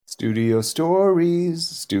Studio Stories,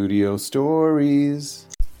 Studio Stories.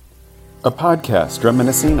 A podcast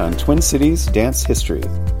reminiscing on Twin Cities dance history.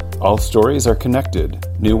 All stories are connected,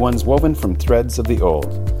 new ones woven from threads of the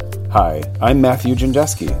old. Hi, I'm Matthew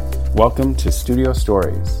Jandeski. Welcome to Studio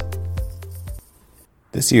Stories.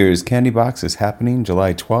 This year's Candy Box is happening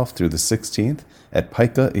July 12th through the 16th at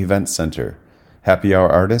Pica Event Center. Happy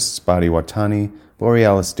Hour artists Badi Watani,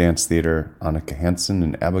 Borealis Dance Theater, Annika Hansen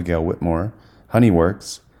and Abigail Whitmore,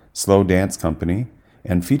 Honeyworks, Slow Dance Company,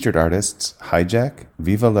 and featured artists Hijack,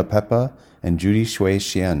 Viva La Pepa, and Judy Shui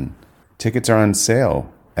Xian. Tickets are on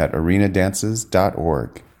sale at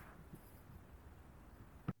arenadances.org.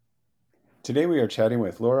 Today we are chatting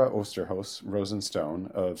with Laura Osterhaus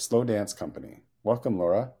Rosenstone of Slow Dance Company. Welcome,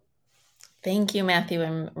 Laura. Thank you, Matthew.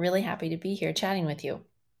 I'm really happy to be here chatting with you.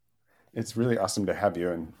 It's really awesome to have you,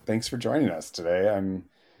 and thanks for joining us today. I'm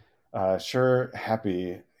sure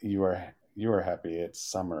happy you are happy. It's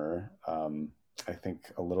summer. I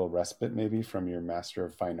think a little respite maybe from your Master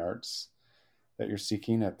of Fine Arts that you're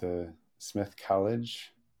seeking at the Smith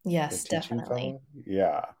College. Yes, definitely.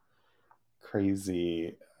 Yeah.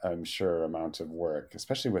 Crazy, I'm sure, amount of work,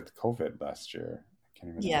 especially with COVID last year. I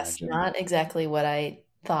can't even imagine. Not exactly what I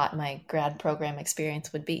thought my grad program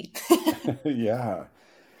experience would be. Yeah.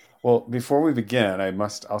 Well, before we begin, I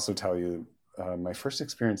must also tell you, my first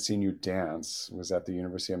experience seeing you dance was at the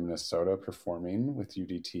University of Minnesota performing with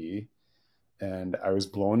UDT. And I was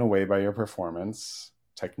blown away by your performance,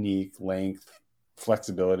 technique, length,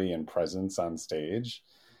 flexibility, and presence on stage.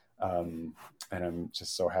 And I'm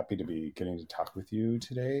just so happy to be getting to talk with you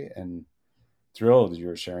today and thrilled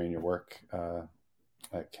you're sharing your work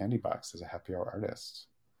at Candy Box as a happy hour artist.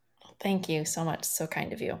 Thank you so much. So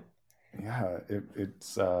kind of you. Yeah, it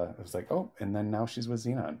was like, oh, and then now she's with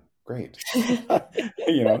Xenon. Great.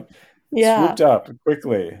 Yeah. Swooped up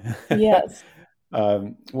quickly. Yes.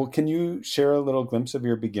 Well, can you share a little glimpse of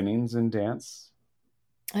your beginnings in dance?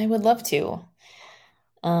 I would love to.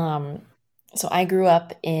 So I grew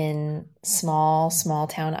up in small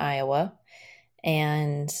town Iowa,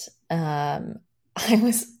 and I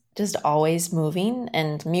was just always moving,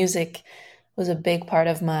 and music was a big part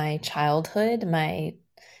of my childhood. My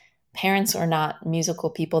parents were not musical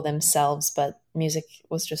people themselves, but music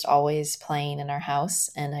was just always playing in our house,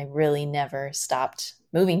 and I really never stopped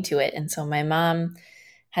moving to it. And so my mom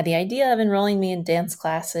had the idea of enrolling me in dance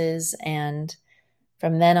classes, and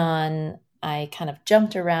from then on, I kind of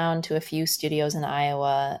jumped around to a few studios in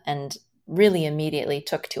Iowa and really immediately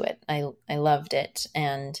took to it. I loved it,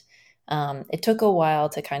 and it took a while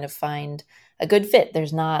to kind of find a good fit.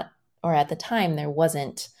 There's not, or at the time, there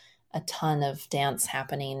wasn't a ton of dance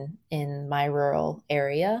happening in my rural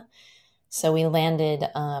area. So we landed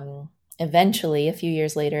eventually a few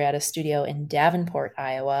years later at a studio in Davenport,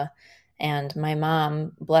 Iowa. And my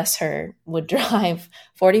mom, bless her, would drive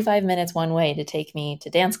 45 minutes one way to take me to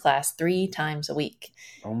dance class 3 times a week.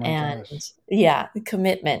 Oh my gosh. Yeah,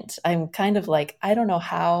 commitment. I'm kind of like, I don't know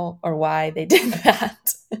how or why they did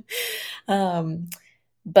that.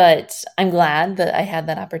 But I'm glad that I had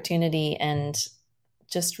that opportunity and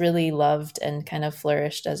just really loved and kind of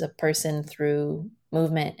flourished as a person through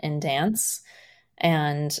movement and dance.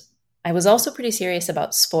 And I was also pretty serious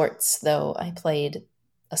about sports, though I played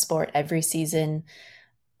a sport every season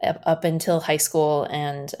up until high school.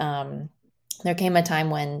 And there came a time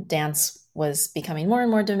when dance was becoming more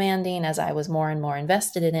and more demanding as I was more and more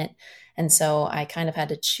invested in it. And so I kind of had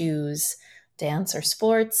to choose dance or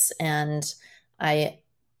sports. And I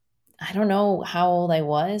don't know how old I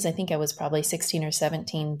was. I think I was probably 16 or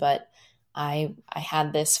 17, but I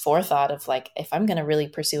had this forethought of like, if I'm going to really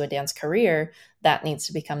pursue a dance career, that needs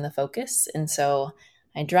to become the focus. And so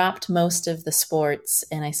I dropped most of the sports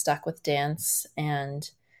and I stuck with dance and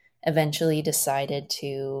eventually decided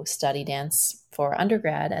to study dance for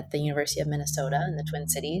undergrad at the University of Minnesota in the Twin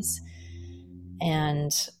Cities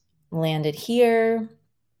and landed here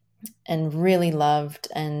and really loved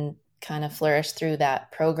and kind of flourished through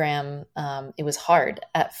that program. It was hard.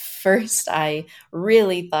 At first, I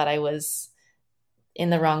really thought I was in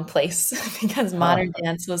the wrong place because modern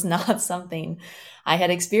dance was not something I had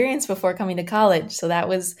experienced before coming to college. So that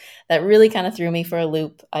really kind of threw me for a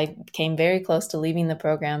loop. I came very close to leaving the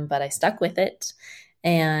program, but I stuck with it.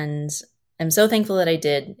 And I'm so thankful that I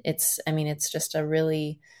did. It's just a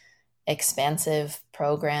really expansive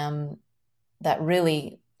program that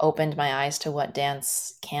really opened my eyes to what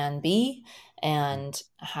dance can be and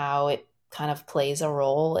how it kind of plays a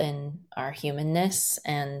role in our humanness.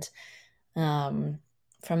 And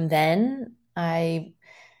from then I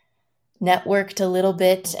networked a little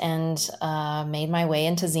bit and made my way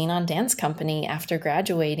into Xenon Dance Company after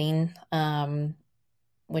graduating.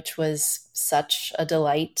 which was such a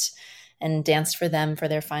delight, and danced for them for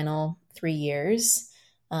their final 3 years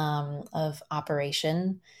of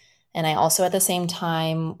operation. And I also, at the same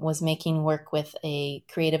time, was making work with a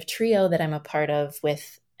creative trio that I'm a part of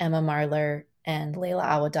with Emma Marler and Layla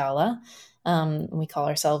Awadallah. We call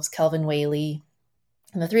ourselves Kelvin Whaley.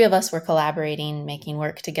 And the three of us were collaborating, making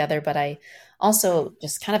work together. But I also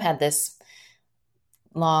just kind of had this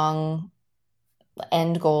long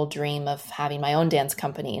end goal dream of having my own dance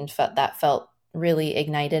company, and that felt really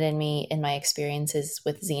ignited in me in my experiences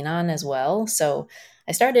with Xenon as well. So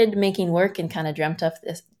I started making work and kind of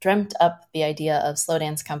dreamt up the idea of Slow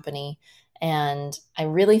Dance Company. And I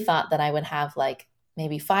really thought that I would have like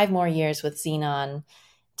maybe 5 more years with Xenon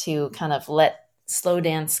to kind of let slow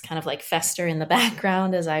dance kind of like fester in the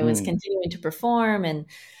background as I was continuing to perform and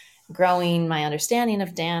growing my understanding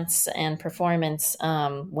of dance and performance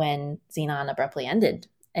when Xenon abruptly ended.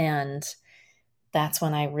 And that's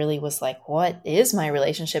when I really was like, what is my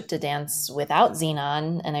relationship to dance without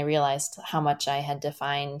Xenon? And I realized how much I had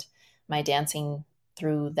defined my dancing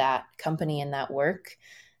through that company and that work.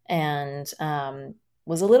 And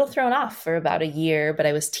was a little thrown off for about a year, but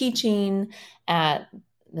I was teaching at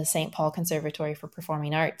the St. Paul Conservatory for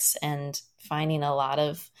Performing Arts and finding a lot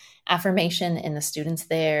of affirmation in the students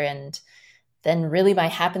there. And then really by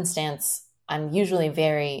happenstance, I'm usually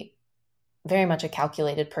very, very much a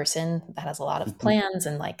calculated person that has a lot of plans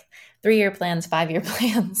and like 3-year plans, 5-year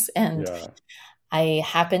plans. And I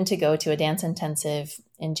happened to go to a dance intensive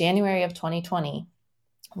in January of 2020,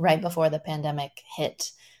 right before the pandemic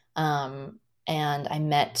hit. And I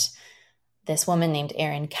met this woman named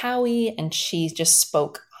Erin Cowie, and she just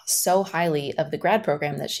spoke so highly of the grad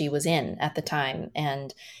program that she was in at the time.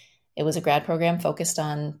 And it was a grad program focused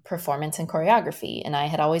on performance and choreography. And I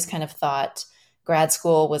had always kind of thought grad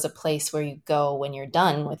school was a place where you go when you're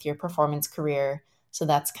done with your performance career. So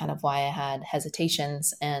that's kind of why I had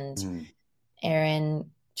hesitations. And Erin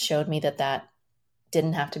showed me that that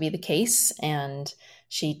didn't have to be the case. And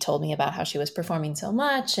she told me about how she was performing so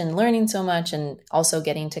much and learning so much, and also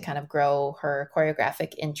getting to kind of grow her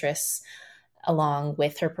choreographic interests along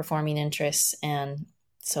with her performing interests. And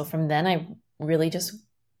so from then I really just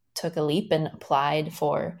took a leap and applied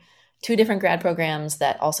for 2 different grad programs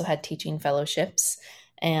that also had teaching fellowships.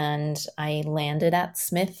 And I landed at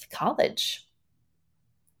Smith College.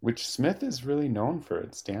 Which Smith is really known for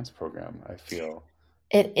its dance program, I feel.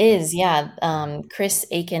 It is, yeah. Chris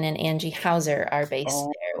Aiken and Angie Hauser are based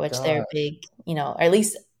there, which they're big, or at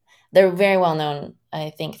least they're very well known, I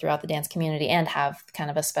think, throughout the dance community, and have kind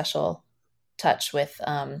of a special touch with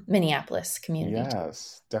Minneapolis community.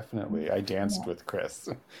 Yes, definitely. I danced with Chris.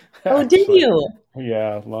 Oh, did you?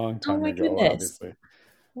 Yeah, long time ago, goodness. Obviously.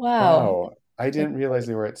 Wow. I didn't realize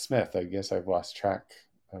they were at Smith. I guess I've lost track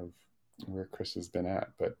of where Chris has been at,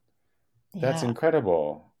 but that's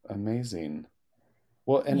incredible. Amazing.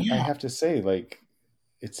 Well, and I have to say, like,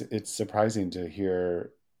 it's surprising to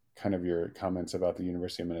hear kind of your comments about the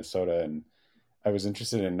University of Minnesota. And I was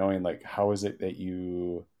interested in knowing, like, how is it that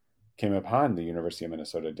you came upon the University of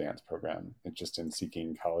Minnesota dance program? Just in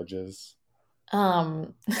seeking colleges?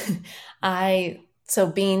 So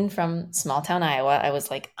being from small town Iowa, I was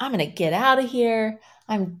like, I'm going to get out of here.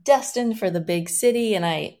 I'm destined for the big city. And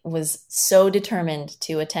I was so determined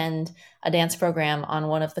to attend a dance program on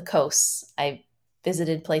one of the coasts. I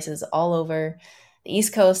visited places all over the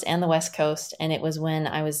East Coast and the West Coast. And it was when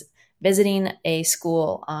I was visiting a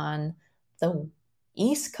school on the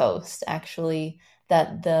East Coast, actually,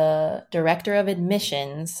 that the director of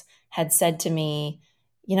admissions had said to me,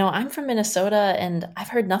 I'm from Minnesota and I've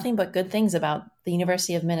heard nothing but good things about the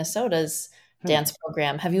University of Minnesota's dance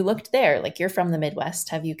program. Have you looked there? Like, you're from the Midwest.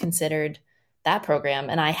 Have you considered that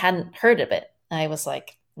program? And I hadn't heard of it. I was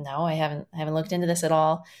like, no, I haven't looked into this at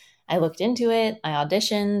all. I looked into it. I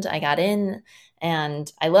auditioned. I got in, and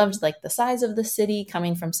I loved like the size of the city.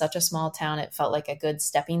 Coming from such a small town, it felt like a good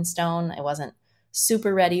stepping stone. I wasn't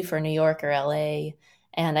super ready for New York or LA.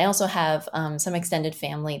 And I also have some extended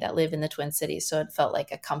family that live in the Twin Cities. So it felt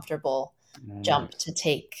like a comfortable jump to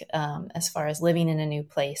take as far as living in a new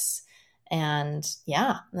place. And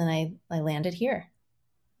then I landed here.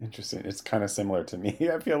 Interesting. It's kind of similar to me.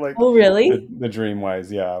 I feel like, oh, really? The dream wise.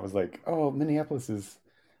 Yeah. I was like, oh, Minneapolis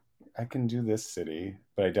I can do this city,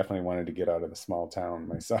 but I definitely wanted to get out of the small town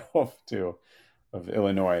myself too, of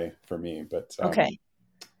Illinois for me. But okay.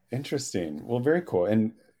 Interesting. Well, very cool.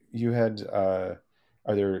 And you had, are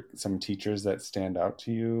there some teachers that stand out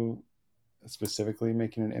to you specifically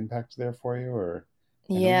making an impact there for you, or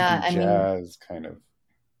jazz kind of?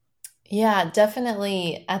 Yeah,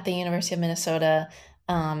 definitely at the University of Minnesota.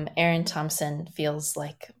 Aaron Thompson feels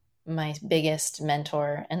like my biggest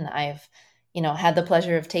mentor, and I've, had the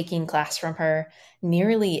pleasure of taking class from her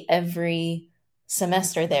nearly every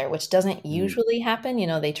semester there, which doesn't Mm, usually happen.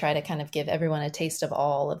 They try to kind of give everyone a taste of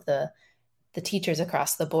all of the teachers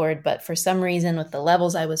across the board. But for some reason, with the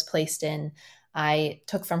levels I was placed in, I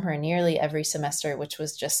took from her nearly every semester, which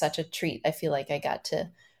was just such a treat. I feel like I got to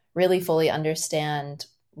really fully understand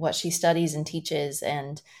what she studies and teaches,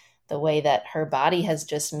 and the way that her body has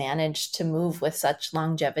just managed to move with such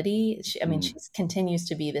longevity. She mm, continues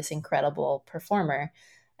to be this incredible performer.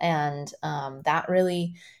 And that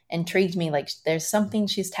really intrigued me. Like, there's something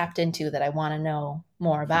she's tapped into that I want to know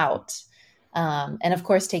more about. And of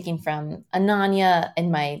course, taking from Ananya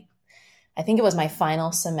in I think it was my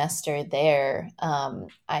final semester there,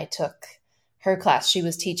 I took her class. She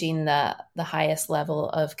was teaching the highest level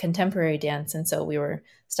of contemporary dance, and so we were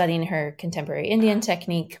studying her contemporary Indian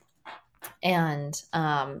technique. And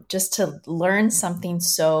just to learn something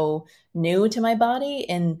so new to my body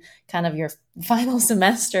in kind of your final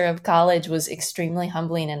semester of college was extremely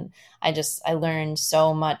humbling. And I learned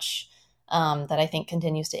so much that I think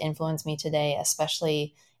continues to influence me today,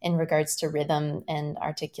 especially in regards to rhythm and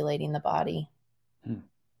articulating the body. mm.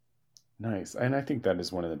 Nice. And I think that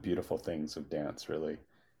is one of the beautiful things of dance, really,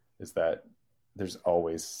 is that there's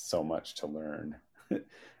always so much to learn, and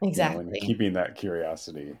Exactly. keeping that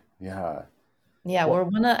curiosity. Yeah. Yeah, Well,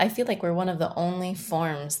 I feel like we're one of the only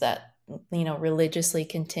forms that, religiously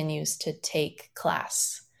continues to take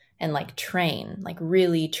class and like train, like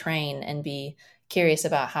really train and be curious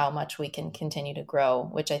about how much we can continue to grow,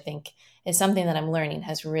 which I think is something that I'm learning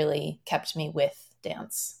has really kept me with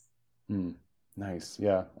dance. mm, nice.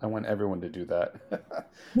 Yeah. I want everyone to do that in the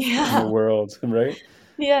Yeah. world, right?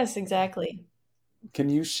 Yes, exactly. Can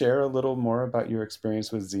you share a little more about your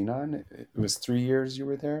experience with Xenon? It was 3 years you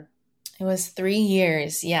were there? It was 3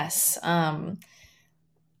 years. Yes.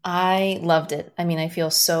 I loved it. I feel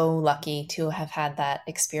so lucky to have had that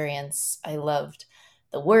experience. I loved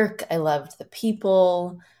the work, I loved the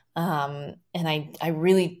people, and I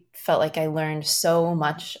really felt like I learned so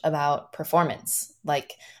much about performance.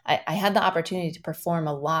 Like, I had the opportunity to perform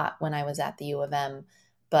a lot when I was at the U of M,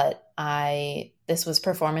 but this was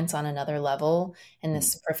performance on another level in Mm,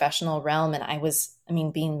 this professional realm,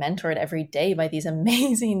 and being mentored every day by these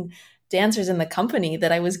amazing dancers in the company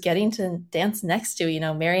that I was getting to dance next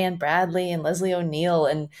to, Marianne Bradley and Leslie O'Neill,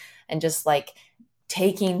 and just like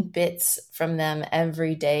taking bits from them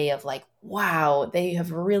every day of like, wow, they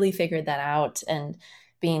have really figured that out, and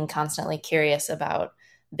being constantly curious about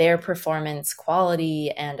their performance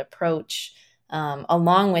quality and approach,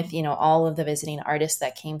 along with, all of the visiting artists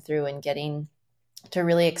that came through, and getting to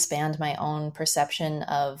really expand my own perception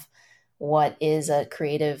of what is a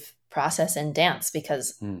creative process in dance,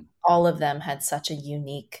 because mm, all of them had such a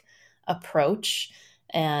unique approach.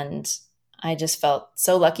 And I just felt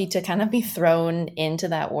so lucky to kind of be thrown into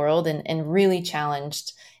that world, and really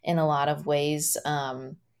challenged in a lot of ways,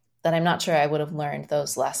 that I'm not sure I would have learned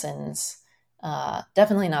those lessons.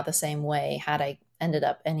 Definitely not the same way had I ended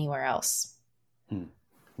up anywhere else. mm.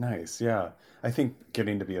 Nice. Yeah. I think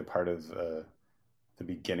getting to be a part of the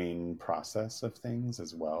beginning process of things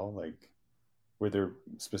as well, like, were there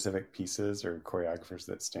specific pieces or choreographers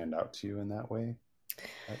that stand out to you in that way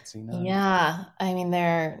at Xenon? Yeah,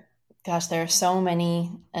 there are so many,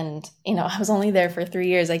 and I was only there for 3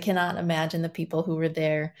 years. I cannot imagine the people who were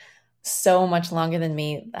there so much longer than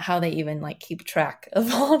me, how they even like keep track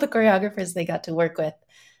of all the choreographers they got to work with.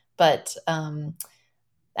 But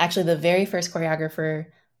actually, the very first choreographer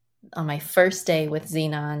on my first day with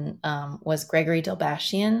Xenon was Gregory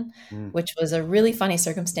Delbashian, Mm, which was a really funny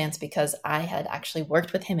circumstance because I had actually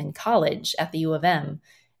worked with him in college at the U of M.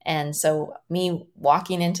 And so, me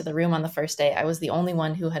walking into the room on the first day, I was the only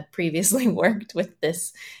one who had previously worked with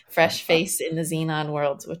this fresh face in the Xenon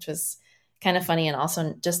world, which was kind of funny, and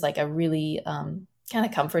also just like a really kind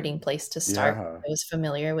of comforting place to start. yeah. I was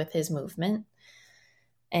familiar with his movement.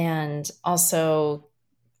 And also,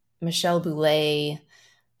 Michelle Boulay,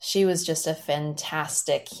 she was just a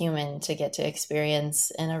fantastic human to get to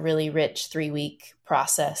experience in a really rich 3 week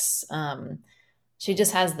process. She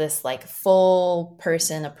just has this like full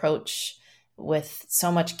person approach with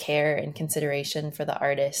so much care and consideration for the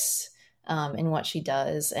artists, in what she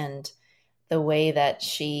does, and the way that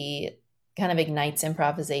she kind of ignites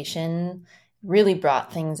improvisation really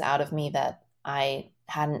brought things out of me that I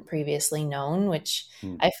hadn't previously known, which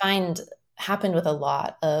Mm, I find happened with a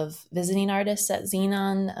lot of visiting artists at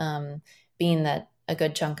Xenon, being that a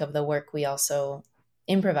good chunk of the work we also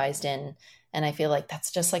improvised in. And I feel like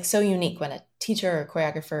that's just like so unique when a teacher or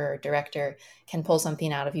choreographer or director can pull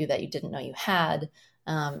something out of you that you didn't know you had,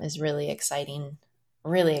 is really exciting.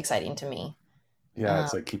 really exciting to me. Yeah, Um,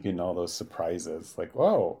 it's like keeping all those surprises. Like,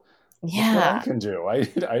 whoa, look what I yeah, can do. I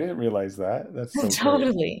didn't realize that. That's so great.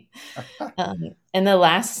 totally. And the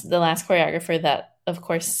last choreographer that, of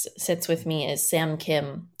course, sits with me is Sam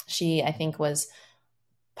Kim. She, I think, was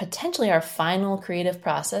potentially our final creative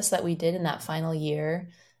process that we did in that final year,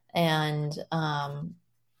 and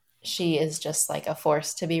she is just like a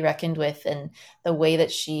force to be reckoned with, and the way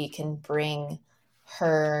that she can bring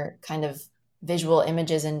her kind of visual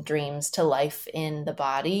images and dreams to life in the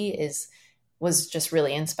body is was just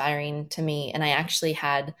really inspiring to me. And I actually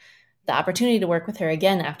had the opportunity to work with her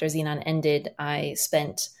again after Xenon ended. I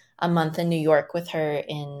spent a month in New York with her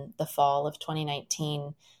in the fall of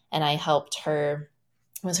 2019, and I helped her,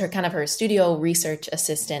 was her kind of her studio research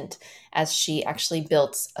assistant, as she actually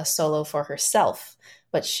built a solo for herself,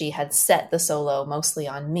 but she had set the solo mostly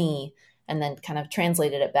on me and then kind of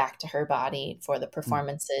translated it back to her body for the Mm.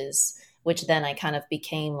 performances, which then I kind of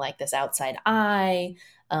became like this outside eye,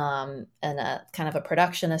 and a kind of a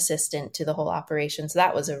production assistant to the whole operation. So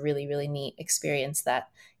that was a really, really neat experience that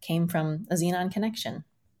came from a Xenon connection.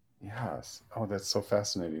 Yes. Oh, that's so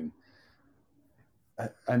fascinating.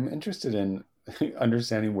 I'm interested in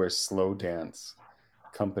understanding where Slow Dance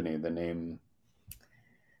Company, the name,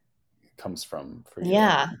 comes from for you.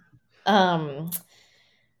 Yeah. Um,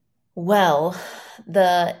 Well,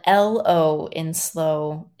 the LO in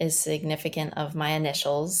slow is significant of my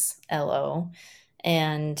initials, LO,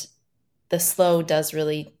 and the slow does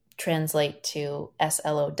really translate to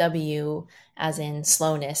SLOW, as in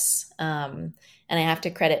slowness. And I have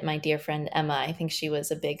to credit my dear friend Emma. I think she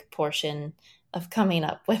was a big portion of coming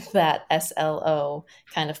up with that SLO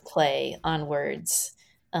kind of play on words,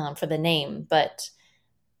 for the name. But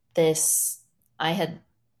this, I had,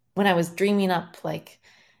 when I was dreaming up like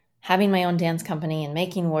having my own dance company and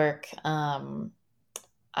making work,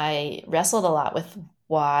 I wrestled a lot with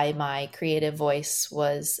why my creative voice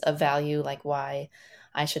was of value, like why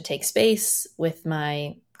I should take space with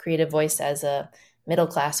my creative voice as a middle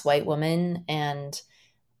class white woman. And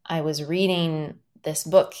I was reading this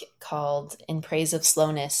book called In Praise of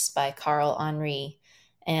Slowness by Carl Henry.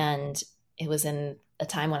 And it was in a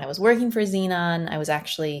time when I was working for Xenon. I was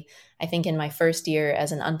actually, I think, in my first year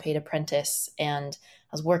as an unpaid apprentice. And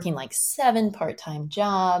I was working like 7 part-time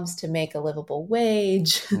jobs to make a livable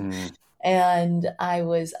wage. Mm. And I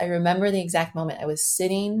remember the exact moment. I was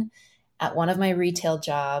sitting at one of my retail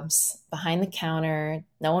jobs behind the counter.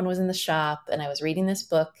 No one was in the shop. And I was reading this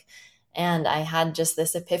book. And I had just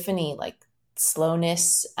this epiphany, like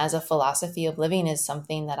slowness as a philosophy of living is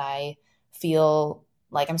something that I feel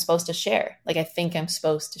like I'm supposed to share. Like I think I'm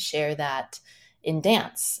supposed to share that in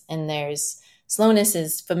dance. And there's slowness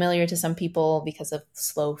is familiar to some people because of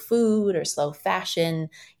slow food or slow fashion,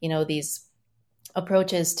 these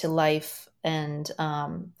approaches to life and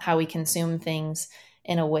how we consume things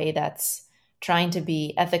in a way that's trying to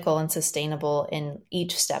be ethical and sustainable in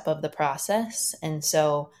each step of the process. And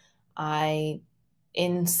so I,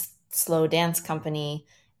 in Slow Dance Company,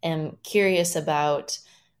 am curious about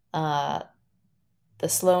uh, the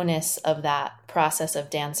slowness of that process of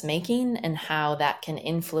dance making and how that can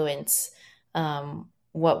influence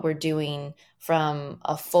what we're doing from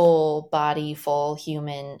a full body, full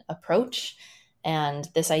human approach. And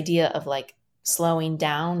this idea of like slowing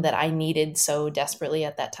down that I needed so desperately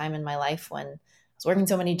at that time in my life when I was working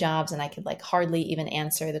so many jobs and I could like hardly even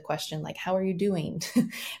answer the question, like, how are you doing?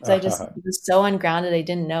 So I just was so ungrounded. I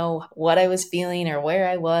didn't know what I was feeling or where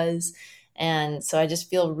I was. And so I just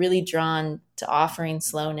feel really drawn to offering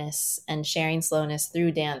slowness and sharing slowness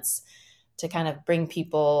through dance to kind of bring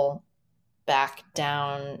people back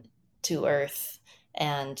down to earth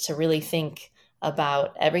and to really think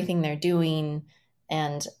about everything they're doing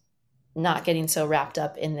and not getting so wrapped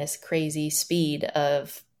up in this crazy speed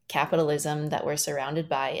of capitalism that we're surrounded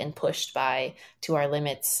by and pushed by to our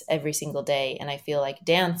limits every single day. And I feel like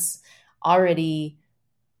dance already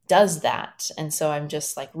does that. And so I'm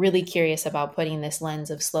just like really curious about putting this lens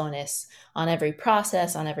of slowness on every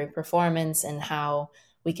process, on every performance, and how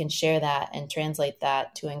we can share that and translate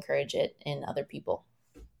that to encourage it in other people.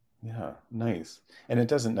 Yeah, nice. And it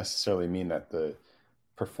doesn't necessarily mean that the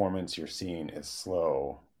performance you're seeing is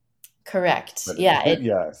slow, Correct. but Yeah,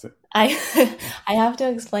 yes. I I have to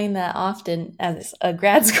explain that often as a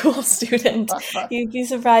grad school student. You'd be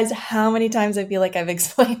surprised how many times I feel like I've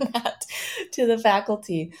explained that to the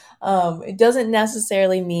faculty. It doesn't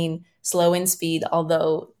necessarily mean slow in speed,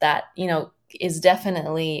 although that is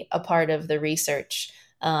definitely a part of the research.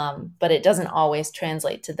 But it doesn't always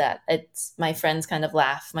translate to that. It's my friends kind of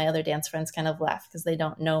laugh. My other dance friends kind of laugh because they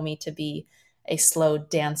don't know me to be a slow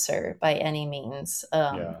dancer by any means.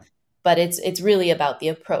 Yeah. but it's really about the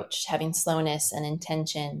approach, having slowness and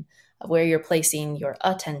intention of where you're placing your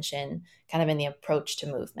attention kind of in the approach to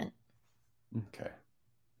movement. Okay.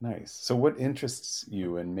 Nice. So what interests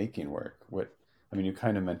you in making work? You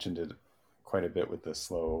kind of mentioned it quite a bit with the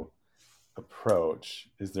slow approach.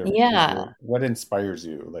 Yeah. What inspires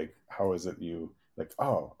you? Like, how is it you like,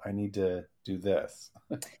 oh, I need to do this?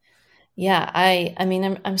 Yeah,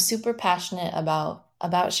 I'm super passionate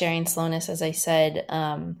about sharing slowness, as I said,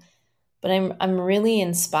 but I'm really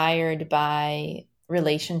inspired by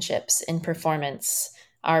relationships in performance,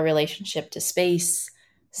 our relationship to space,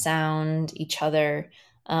 sound, each other,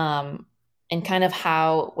 um, and kind of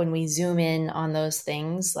how when we zoom in on those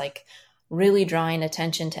things, like really drawing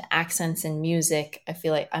attention to accents in music. I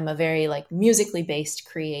feel like I'm a very like musically based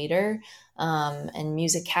creator, and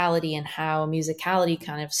musicality and how musicality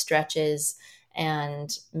kind of stretches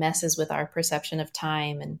and messes with our perception of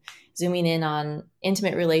time, and zooming in on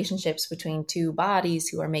intimate relationships between two bodies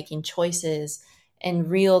who are making choices in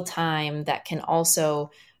real time that can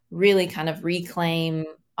also really kind of reclaim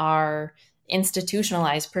our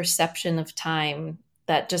institutionalized perception of time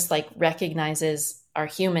that just like recognizes our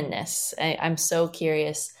humanness. I'm so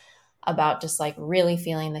curious about just like really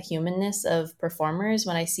feeling the humanness of performers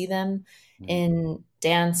when I see them in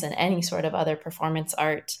dance and any sort of other performance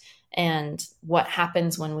art, and what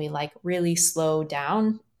happens when we like really slow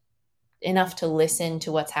down enough to listen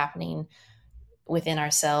to what's happening within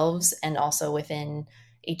ourselves and also within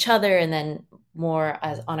each other, and then more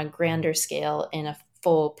as on a grander scale in a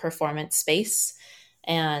full performance space.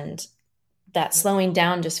 And that slowing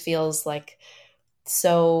down just feels like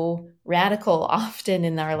so radical often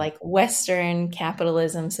in our like Western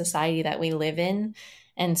capitalism society that we live in.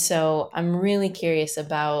 And so I'm really curious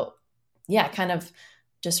about, yeah, kind of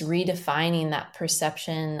just redefining that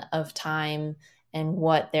perception of time and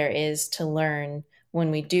what there is to learn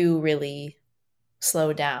when we do really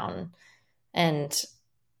slow down. And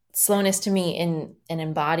slowness to me in an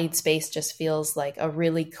embodied space just feels like a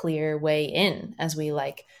really clear way in as we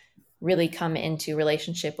like really come into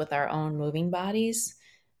relationship with our own moving bodies.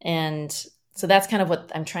 And so that's kind of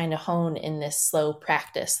what I'm trying to hone in this slow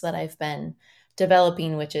practice that I've been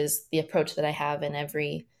developing, which is the approach that I have in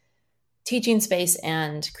every teaching space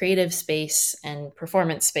and creative space and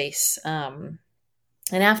performance space. And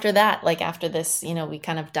after that, like after this, we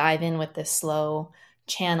kind of dive in with this slow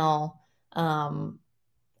channel.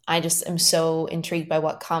 I just am so intrigued by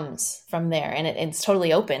what comes from there. And it's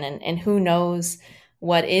totally open, and who knows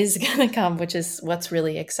what is going to come, which is what's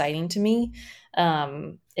really exciting to me.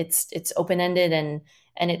 It's open-ended,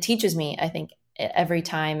 and it teaches me, I think, every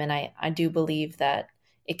time. And I do believe that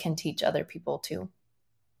it can teach other people too.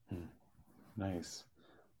 Nice.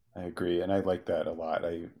 I agree. And I like that a lot.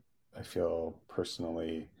 I feel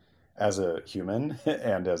personally, as a human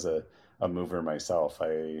and as a mover myself,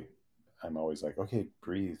 I'm always like, okay,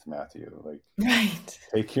 breathe, Matthew. Like, Right.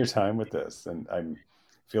 take your time with this. And I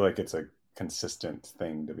feel like it's a consistent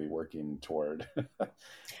thing to be working toward.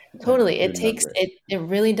 Totally. It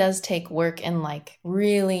really does take work and like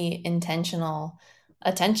really intentional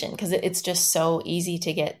attention, because it's just so easy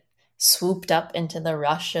to get swooped up into the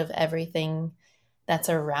rush of everything that's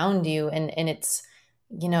around you. And it's,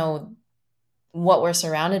 what we're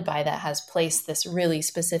surrounded by that has placed this really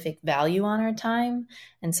specific value on our time.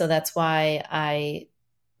 And so that's why I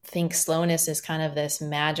think slowness is kind of this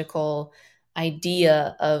magical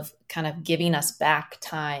idea of kind of giving us back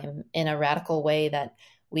time in a radical way that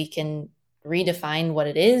we can redefine what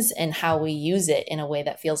it is and how we use it in a way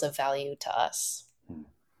that feels of value to us.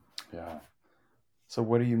 Yeah. So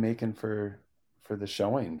what are you making for the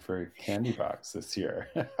showing for Candy Box this year?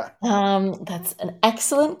 That's an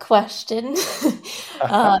excellent question. So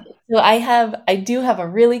I do have a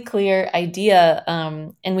really clear idea.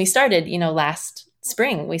 And we started, last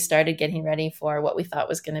spring, we started getting ready for what we thought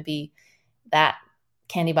was going to be that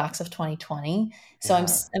Candy Box of 2020. So Yeah.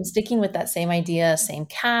 I'm sticking with that same idea, same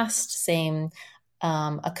cast, same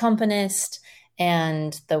accompanist,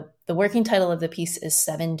 and the working title of the piece is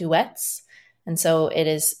 7 Duets. And so it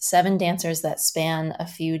is 7 dancers that span a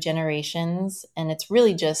few generations, and it's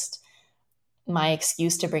really just my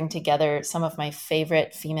excuse to bring together some of my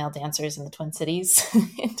favorite female dancers in the Twin Cities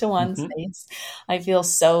into one space. I feel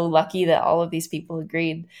so lucky that all of these people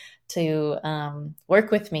agreed to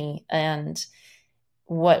work with me. And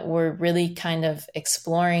what we're really kind of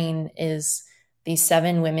exploring is these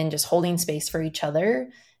 7 women just holding space for each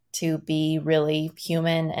other to be really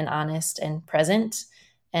human and honest and present.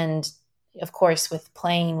 And of course, with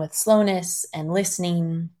playing with slowness and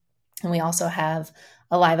listening. And we also have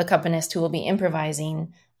a live accompanist who will be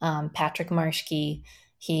improvising, Patrick Marshke.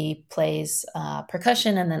 He plays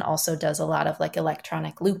percussion and then also does a lot of like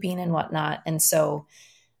electronic looping and whatnot. And so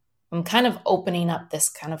I'm kind of opening up this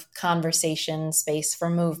kind of conversation space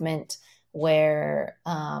for movement where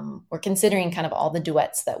we're considering kind of all the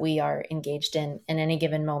duets that we are engaged in any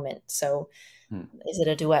given moment. So is it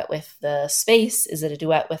a duet with the space? Is it a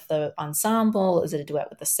duet with the ensemble? Is it a duet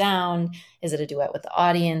with the sound? Is it a duet with the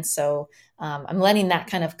audience? So I'm letting that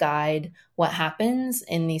kind of guide what happens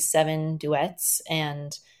in these 7 duets.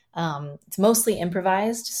 And it's mostly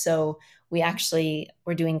improvised. So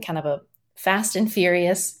we're doing kind of a fast and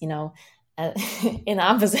furious, in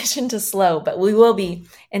opposition to slow, but we will be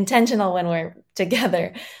intentional when we're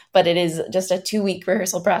together. But it is just a 2-week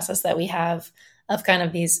rehearsal process that we have of kind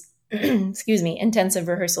of these intensive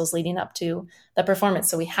rehearsals leading up to the performance.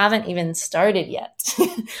 So we haven't even started yet,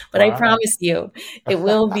 but wow. I promise you it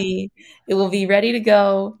will be ready to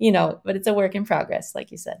go, but it's a work in progress, like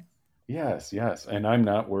you said. Yes. And I'm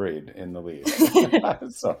not worried in the least.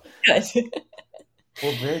 So good.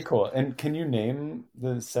 Well, very cool. And can you name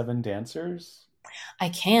the 7 dancers? I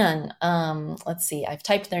can. Let's see. I've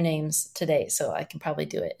typed their names today, so I can probably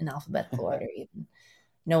do it in alphabetical order even.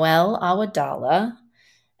 Noelle Awadala,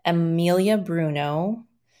 Amelia Bruno,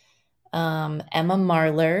 Emma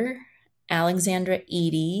Marler, Alexandra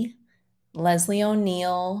Eady, Leslie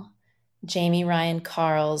O'Neill, Jamie Ryan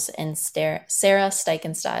Carls, and Sarah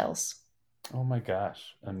Steichen-Stiles. Oh my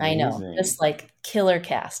gosh. Amazing. I know. Just like killer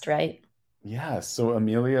cast, right? Yeah. So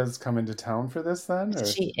Amelia's coming to town for this then? Or?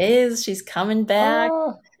 She is. She's coming back.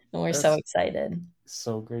 And we're so excited.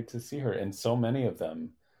 So great to see her. And so many of them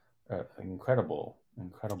are incredible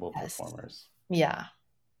performers. Yeah.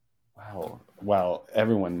 Wow. Well,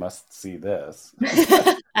 everyone must see this.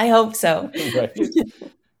 I hope so. Right.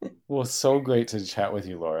 Well, so great to chat with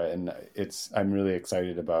you, Laura. And I'm really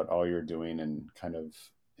excited about all you're doing and kind of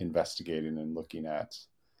investigating and looking at,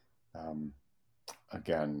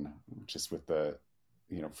 again, just with the,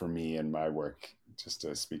 for me and my work, just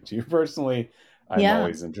to speak to you personally, I'm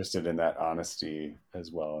always interested in that honesty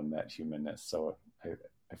as well and that humanness. So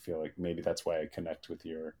I feel like maybe that's why I connect with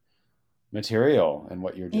your material and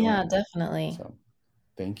what you're doing. Yeah, definitely. So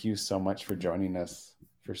thank you so much for joining us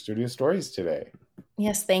for Studio Stories today.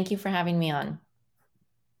 Yes, thank you for having me on.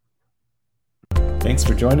 Thanks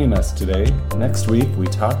for joining us today. Next week, we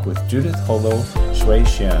talk with Judith Holo Shui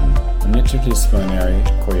Xian, an interdisciplinary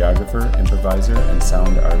choreographer, improviser, and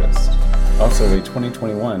sound artist. Also a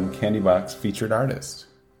 2021 Candy Box featured artist.